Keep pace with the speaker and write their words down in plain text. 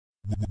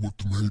What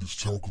the haters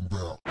talking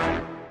about?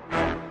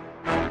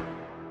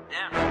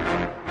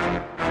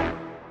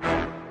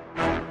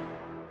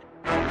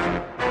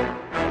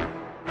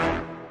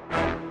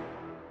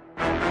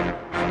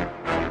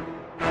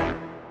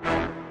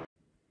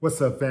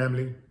 What's up,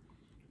 family?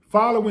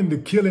 Following the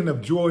killing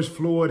of George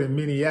Floyd in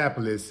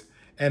Minneapolis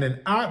and an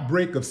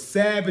outbreak of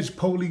savage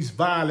police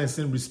violence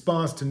in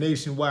response to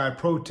nationwide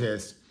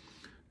protests,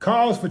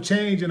 calls for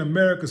change in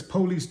America's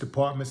police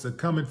departments are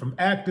coming from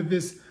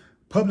activists,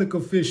 public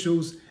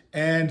officials,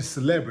 and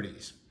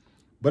celebrities.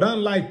 But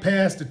unlike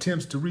past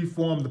attempts to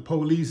reform the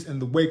police in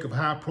the wake of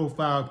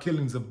high-profile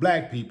killings of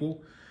Black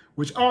people,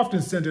 which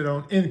often centered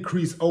on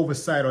increased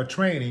oversight or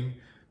training,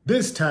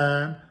 this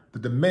time the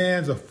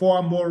demands are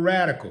far more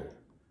radical.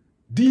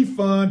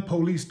 Defund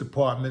police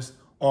departments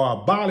or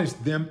abolish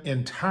them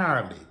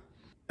entirely.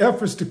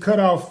 Efforts to cut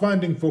off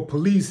funding for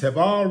police have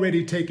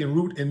already taken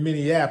root in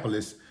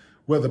Minneapolis,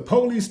 where the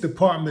police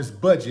department's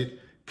budget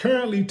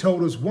currently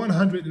totals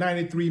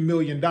 $193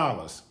 million.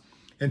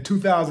 In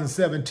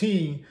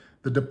 2017,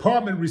 the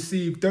department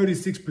received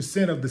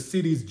 36% of the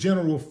city's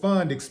general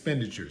fund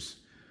expenditures.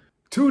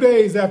 2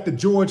 days after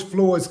George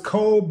Floyd's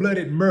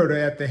cold-blooded murder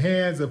at the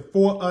hands of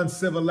 4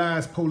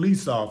 uncivilized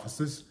police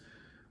officers,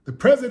 the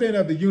president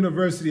of the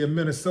University of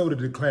Minnesota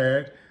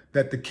declared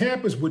that the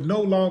campus would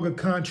no longer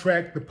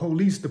contract the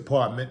police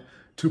department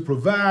to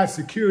provide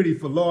security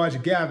for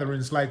large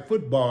gatherings like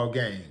football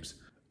games.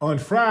 On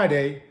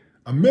Friday,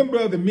 a member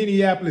of the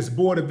Minneapolis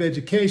Board of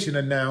Education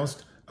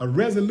announced a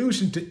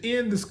resolution to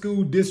end the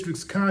school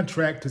district's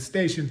contract to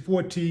station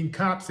 14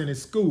 cops in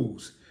its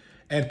schools,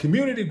 and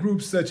community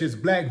groups such as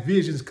Black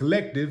Visions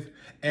Collective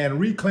and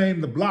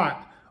Reclaim the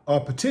Block are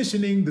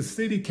petitioning the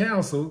city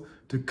council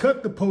to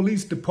cut the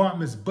police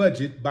department's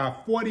budget by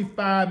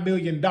 $45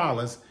 million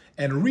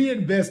and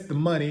reinvest the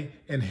money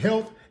in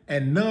health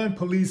and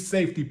non-police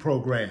safety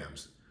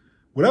programs.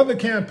 With other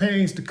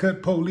campaigns to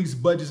cut police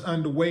budgets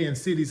underway in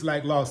cities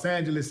like Los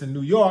Angeles and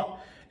New York,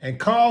 and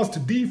calls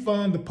to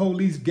defund the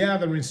police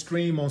gathering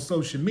stream on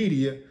social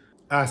media,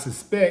 I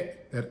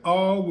suspect that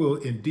all will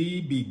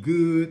indeed be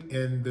good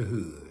in the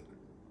hood.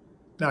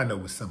 Now, I know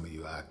what some of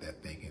you are out there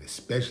thinking,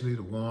 especially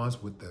the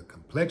ones with the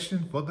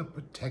complexion for the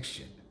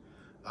protection.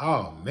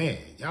 Oh man,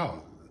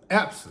 y'all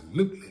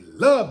absolutely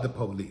love the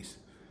police.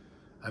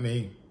 I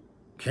mean,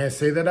 can't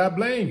say that I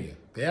blame you.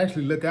 They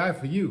actually look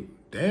out for you.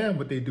 Damn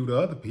what they do to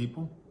other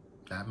people.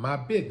 Not my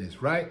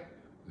business, right?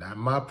 Not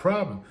my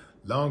problem.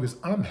 Long as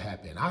I'm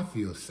happy and I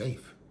feel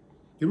safe.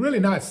 You're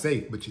really not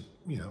safe, but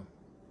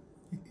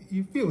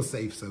you feel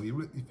safe, so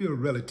you feel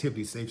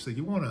relatively safe, so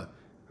you want to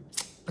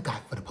look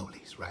out for the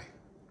police, right?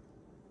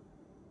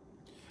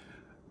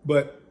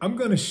 But I'm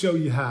going to show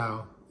you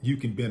how you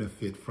can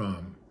benefit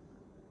from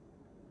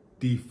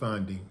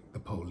defunding the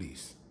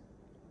police.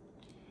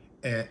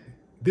 And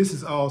this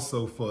is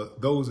also for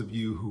those of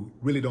you who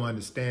really don't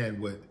understand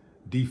what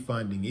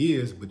defunding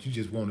is, but you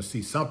just want to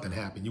see something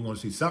happen. You want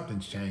to see something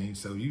change.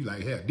 So you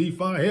like, hell,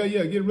 defund, hell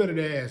yeah, get rid of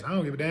their ass. I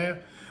don't give a damn.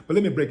 But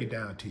let me break it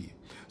down to you.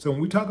 So when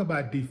we talk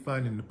about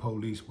defunding the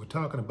police, we're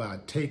talking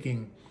about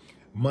taking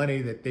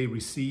money that they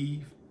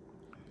receive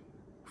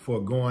for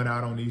going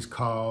out on these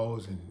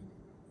calls and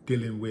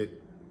dealing with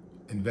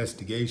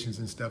investigations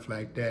and stuff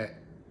like that,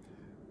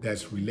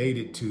 that's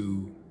related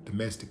to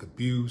domestic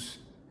abuse,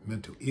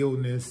 mental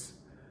illness,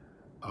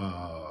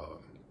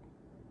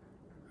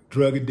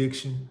 drug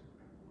addiction,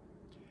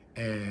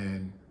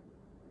 and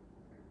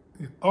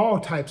all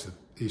types of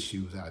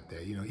issues out there,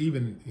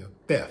 even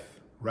theft,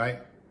 right?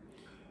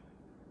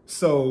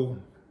 So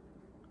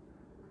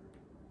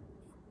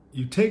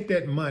you take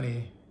that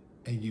money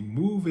and you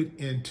move it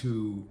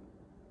into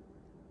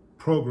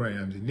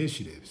programs,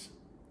 initiatives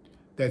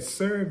that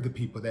serve the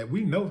people that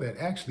we know that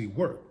actually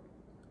work.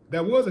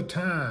 There was a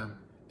time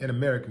in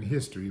American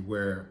history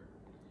where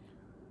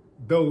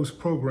those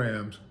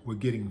programs were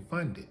getting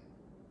funded.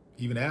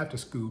 Even after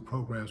school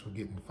programs were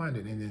getting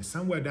funded. And then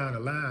somewhere down the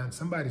line,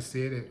 somebody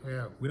said that,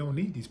 well, we don't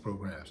need these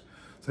programs.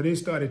 So they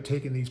started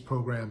taking these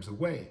programs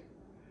away.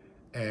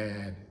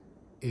 And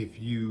if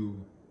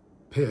you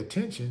pay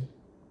attention,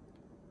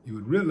 you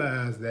would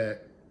realize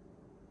that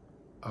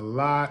a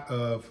lot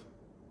of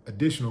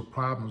additional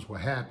problems were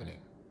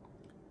happening.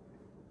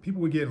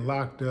 People were getting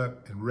locked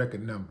up in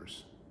record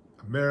numbers.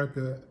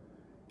 America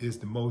is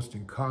the most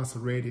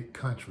incarcerated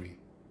country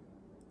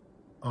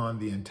on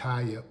the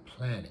entire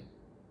planet.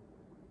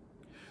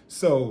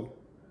 So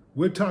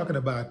we're talking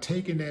about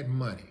taking that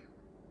money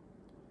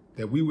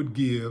that we would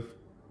give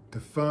to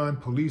fund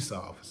police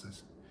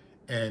officers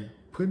and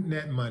putting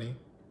that money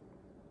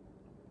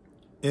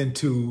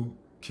into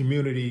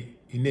community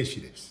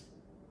initiatives.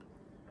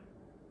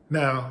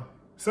 Now,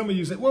 some of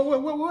you say, well,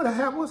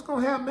 what's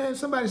going to happen, man?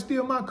 Somebody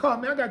steal my car,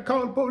 man. I got to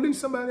call the police.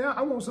 Somebody,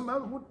 I want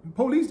somebody.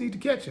 Police need to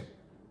catch him.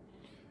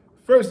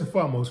 First and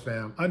foremost,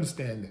 fam,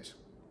 understand this.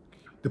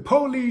 The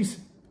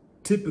police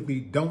typically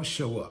don't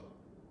show up.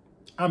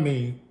 I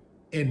mean,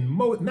 in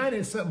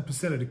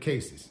 97% of the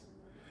cases,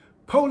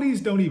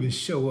 police don't even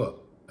show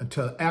up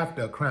until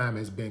after a crime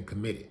has been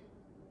committed.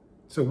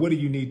 So what do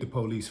you need the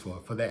police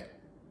for that?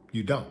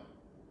 You don't.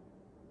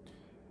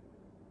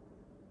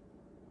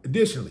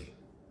 Additionally,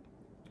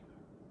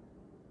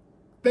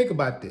 think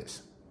about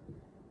this.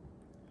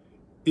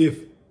 If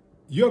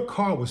your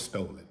car was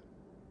stolen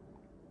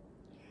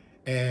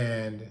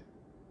and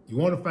you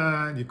want to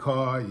find your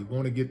car, you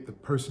want to get the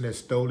person that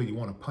stole it, you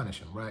want to punish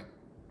them, right?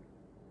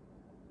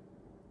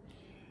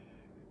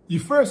 You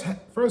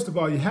first of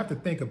all, you have to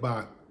think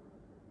about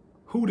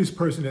who this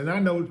person is. And I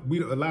know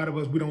a lot of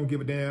us, we don't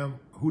give a damn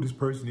who this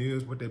person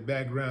is, what their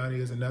background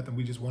is, and nothing.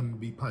 We just want them to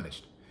be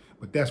punished.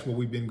 But that's what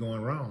we've been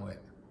going wrong with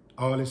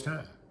all this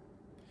time.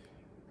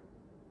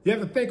 You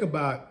have to think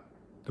about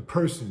the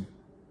person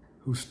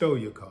who stole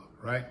your car,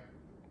 right?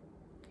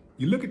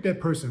 You look at that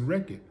person's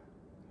record,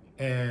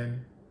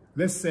 and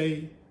let's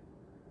say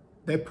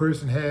that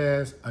person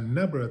has a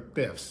number of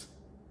thefts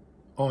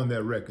on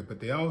their record, but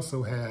they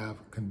also have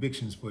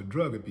convictions for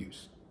drug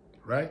abuse,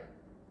 right?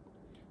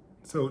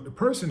 So the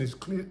person is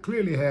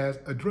clearly has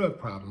a drug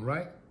problem,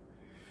 right?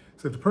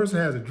 So if the person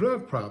has a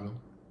drug problem,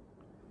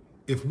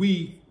 if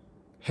we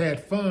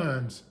had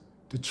funds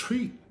to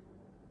treat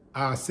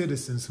our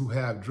citizens who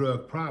have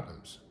drug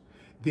problems,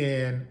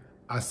 then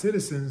our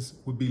citizens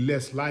would be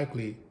less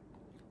likely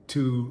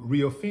to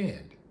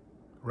reoffend,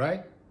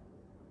 right?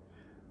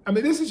 I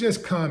mean, this is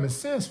just common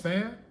sense,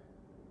 fam.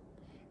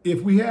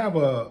 If we have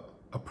a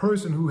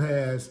person who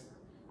has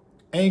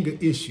anger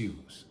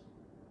issues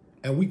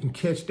and we can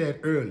catch that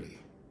early,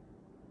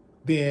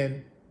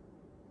 then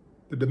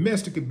the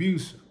domestic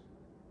abuse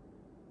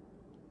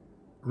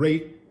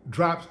rate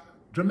drops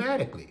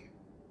dramatically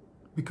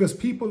because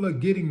people are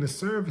getting the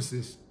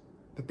services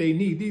that they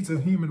need. These are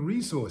human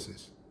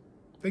resources.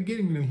 They're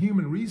getting the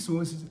human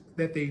resources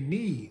that they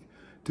need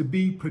to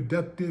be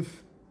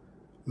productive,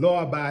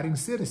 law-abiding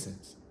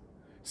citizens.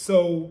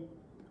 So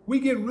we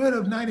get rid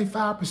of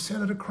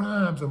 95% of the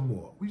crimes or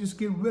more. We just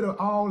get rid of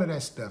all of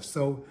that stuff.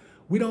 So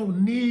we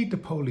don't need the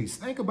police.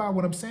 Think about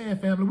what I'm saying,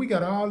 family. We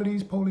got all of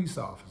these police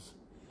officers,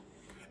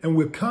 and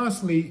we're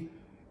constantly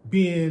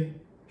being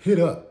hit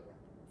up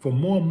for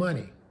more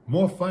money,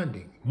 more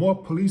funding, more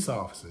police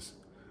officers,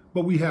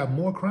 but we have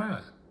more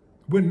crime.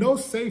 We're no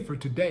safer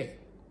today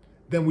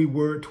than we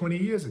were 20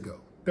 years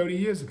ago, 30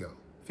 years ago,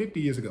 50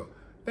 years ago.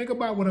 Think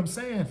about what I'm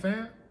saying,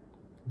 fam.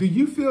 Do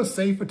you feel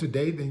safer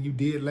today than you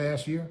did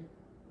last year?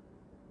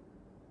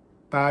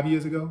 5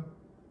 years ago?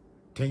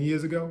 10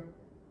 years ago?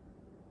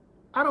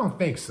 I don't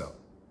think so.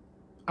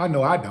 I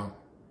know I don't.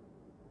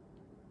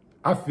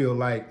 I feel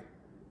like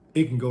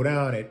it can go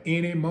down at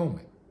any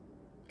moment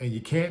and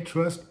you can't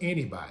trust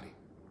anybody.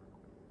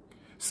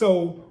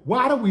 So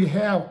why do we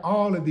have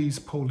all of these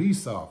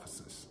police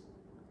officers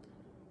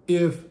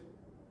if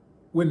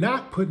we're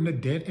not putting a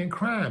dent in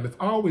crime, if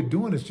all we're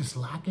doing is just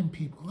locking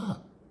people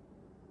up?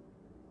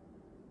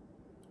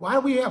 Why do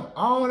we have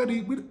all of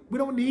these? We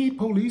don't need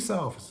police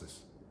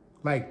officers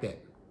like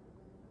that.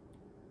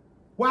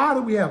 Why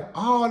do we have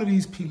all of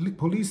these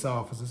police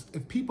officers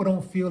if people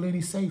don't feel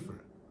any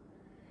safer?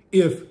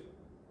 If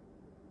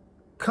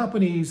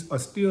companies are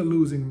still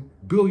losing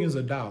billions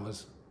of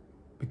dollars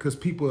because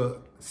people are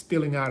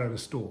stealing out of the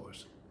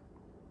stores,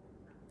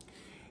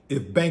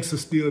 if banks are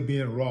still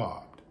being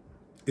robbed,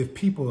 if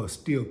people are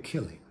still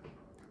killing,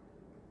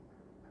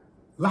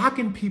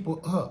 locking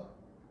people up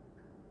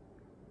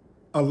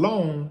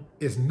alone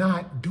is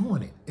not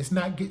doing it. It's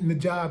not getting the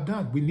job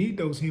done. We need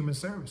those human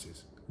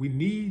services. We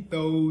need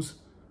those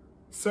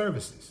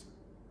services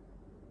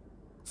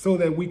so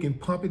that we can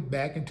pump it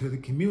back into the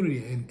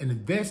community and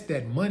invest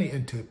that money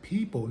into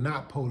people,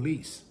 not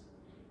police.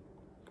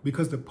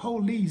 Because the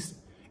police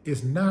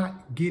is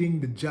not getting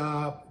the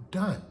job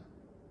done.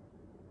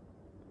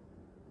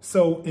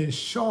 So in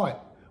short,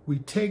 we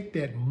take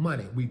that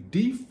money, we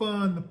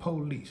defund the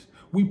police,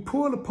 we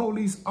pull the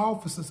police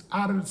officers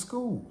out of the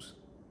schools,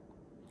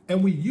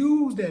 and we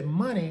use that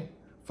money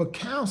for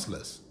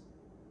counselors.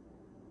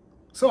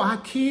 So our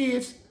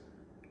kids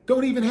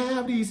don't even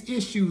have these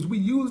issues. We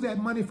use that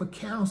money for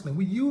counseling.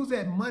 We use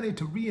that money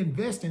to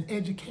reinvest in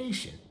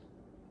education.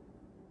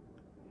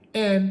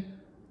 And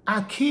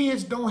our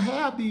kids don't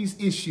have these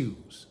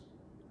issues.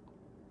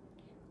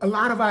 A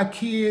lot of our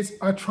kids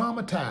are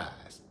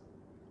traumatized.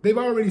 They've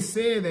already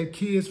said that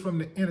kids from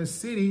the inner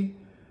city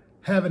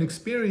have an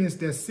experience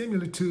that's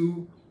similar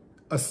to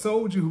a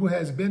soldier who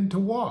has been to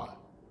war.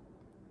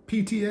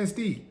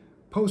 PTSD,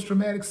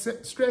 post-traumatic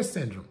stress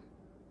syndrome.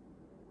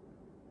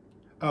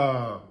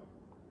 What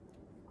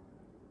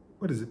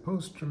is it?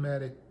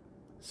 Post-traumatic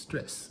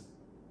stress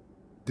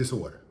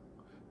disorder.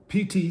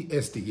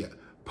 PTSD, yeah.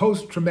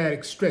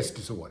 Post-traumatic stress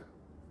disorder.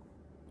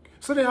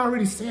 So they're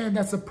already saying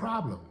that's a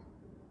problem.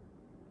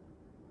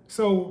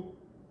 So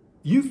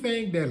you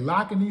think that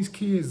locking these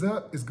kids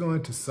up is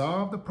going to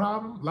solve the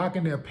problem?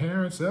 Locking their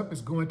parents up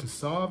is going to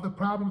solve the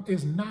problem?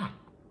 It's not.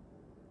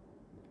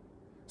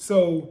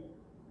 So,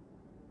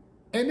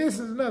 and this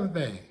is another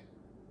thing.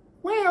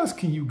 Where else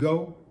can you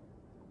go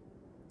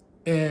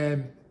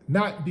and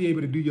not be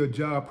able to do your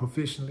job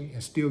proficiently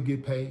and still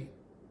get paid?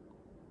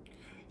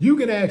 You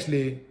can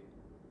actually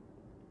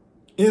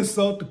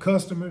insult the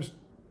customers.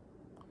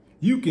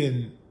 You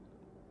can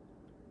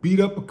beat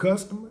up a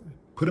customer,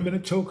 put him in a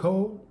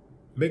chokehold,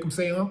 make him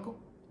say uncle,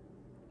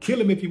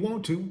 kill him if you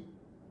want to,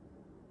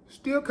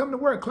 still come to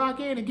work, clock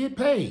in and get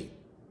paid.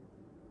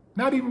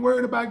 Not even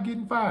worried about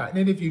getting fired.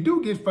 And if you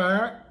do get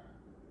fired,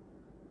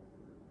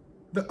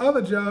 the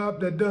other job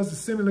that does a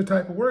similar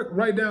type of work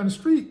right down the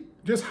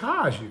street just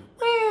hires you.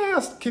 Where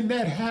else can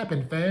that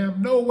happen,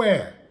 fam?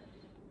 Nowhere.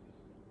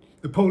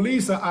 The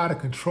police are out of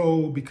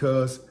control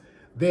because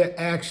they're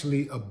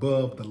actually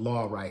above the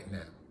law right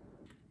now.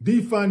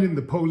 Defunding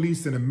the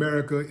police in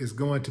America is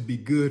going to be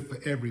good for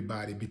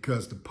everybody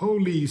because the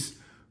police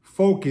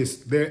focus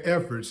their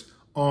efforts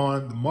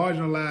on the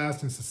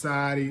marginalized in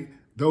society,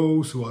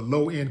 those who are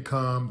low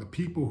income, the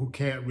people who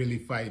can't really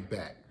fight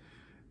back.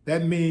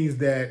 That means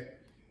that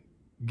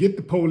get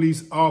the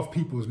police off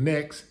people's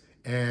necks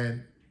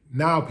and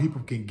now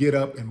people can get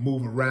up and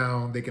move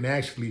around. They can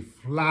actually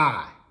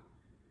fly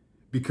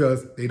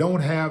because they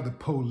don't have the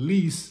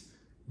police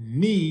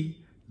knee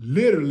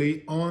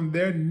literally on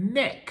their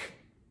neck.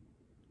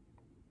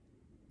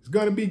 It's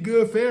going to be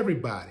good for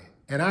everybody.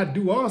 And I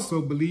do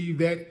also believe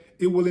that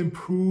it will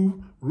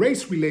improve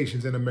race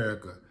relations in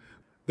America.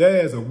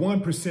 There is a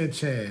 1%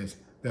 chance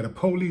that a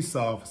police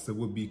officer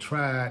will be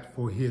tried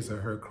for his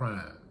or her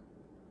crime.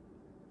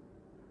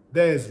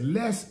 There is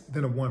less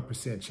than a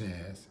 1%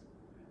 chance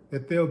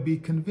that they'll be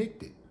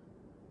convicted.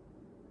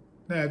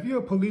 Now, if you're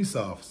a police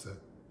officer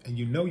and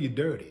you know you're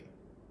dirty,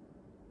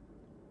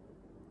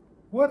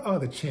 what are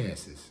the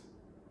chances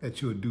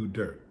that you'll do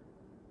dirt?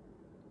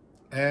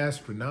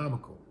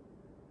 Astronomical.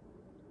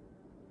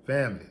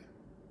 Family,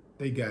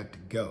 they got to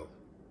go.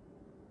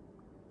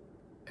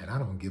 And I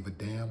don't give a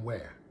damn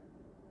where.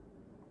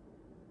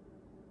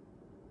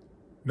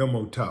 No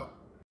more talk.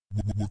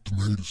 What the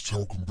haters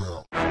talking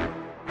about?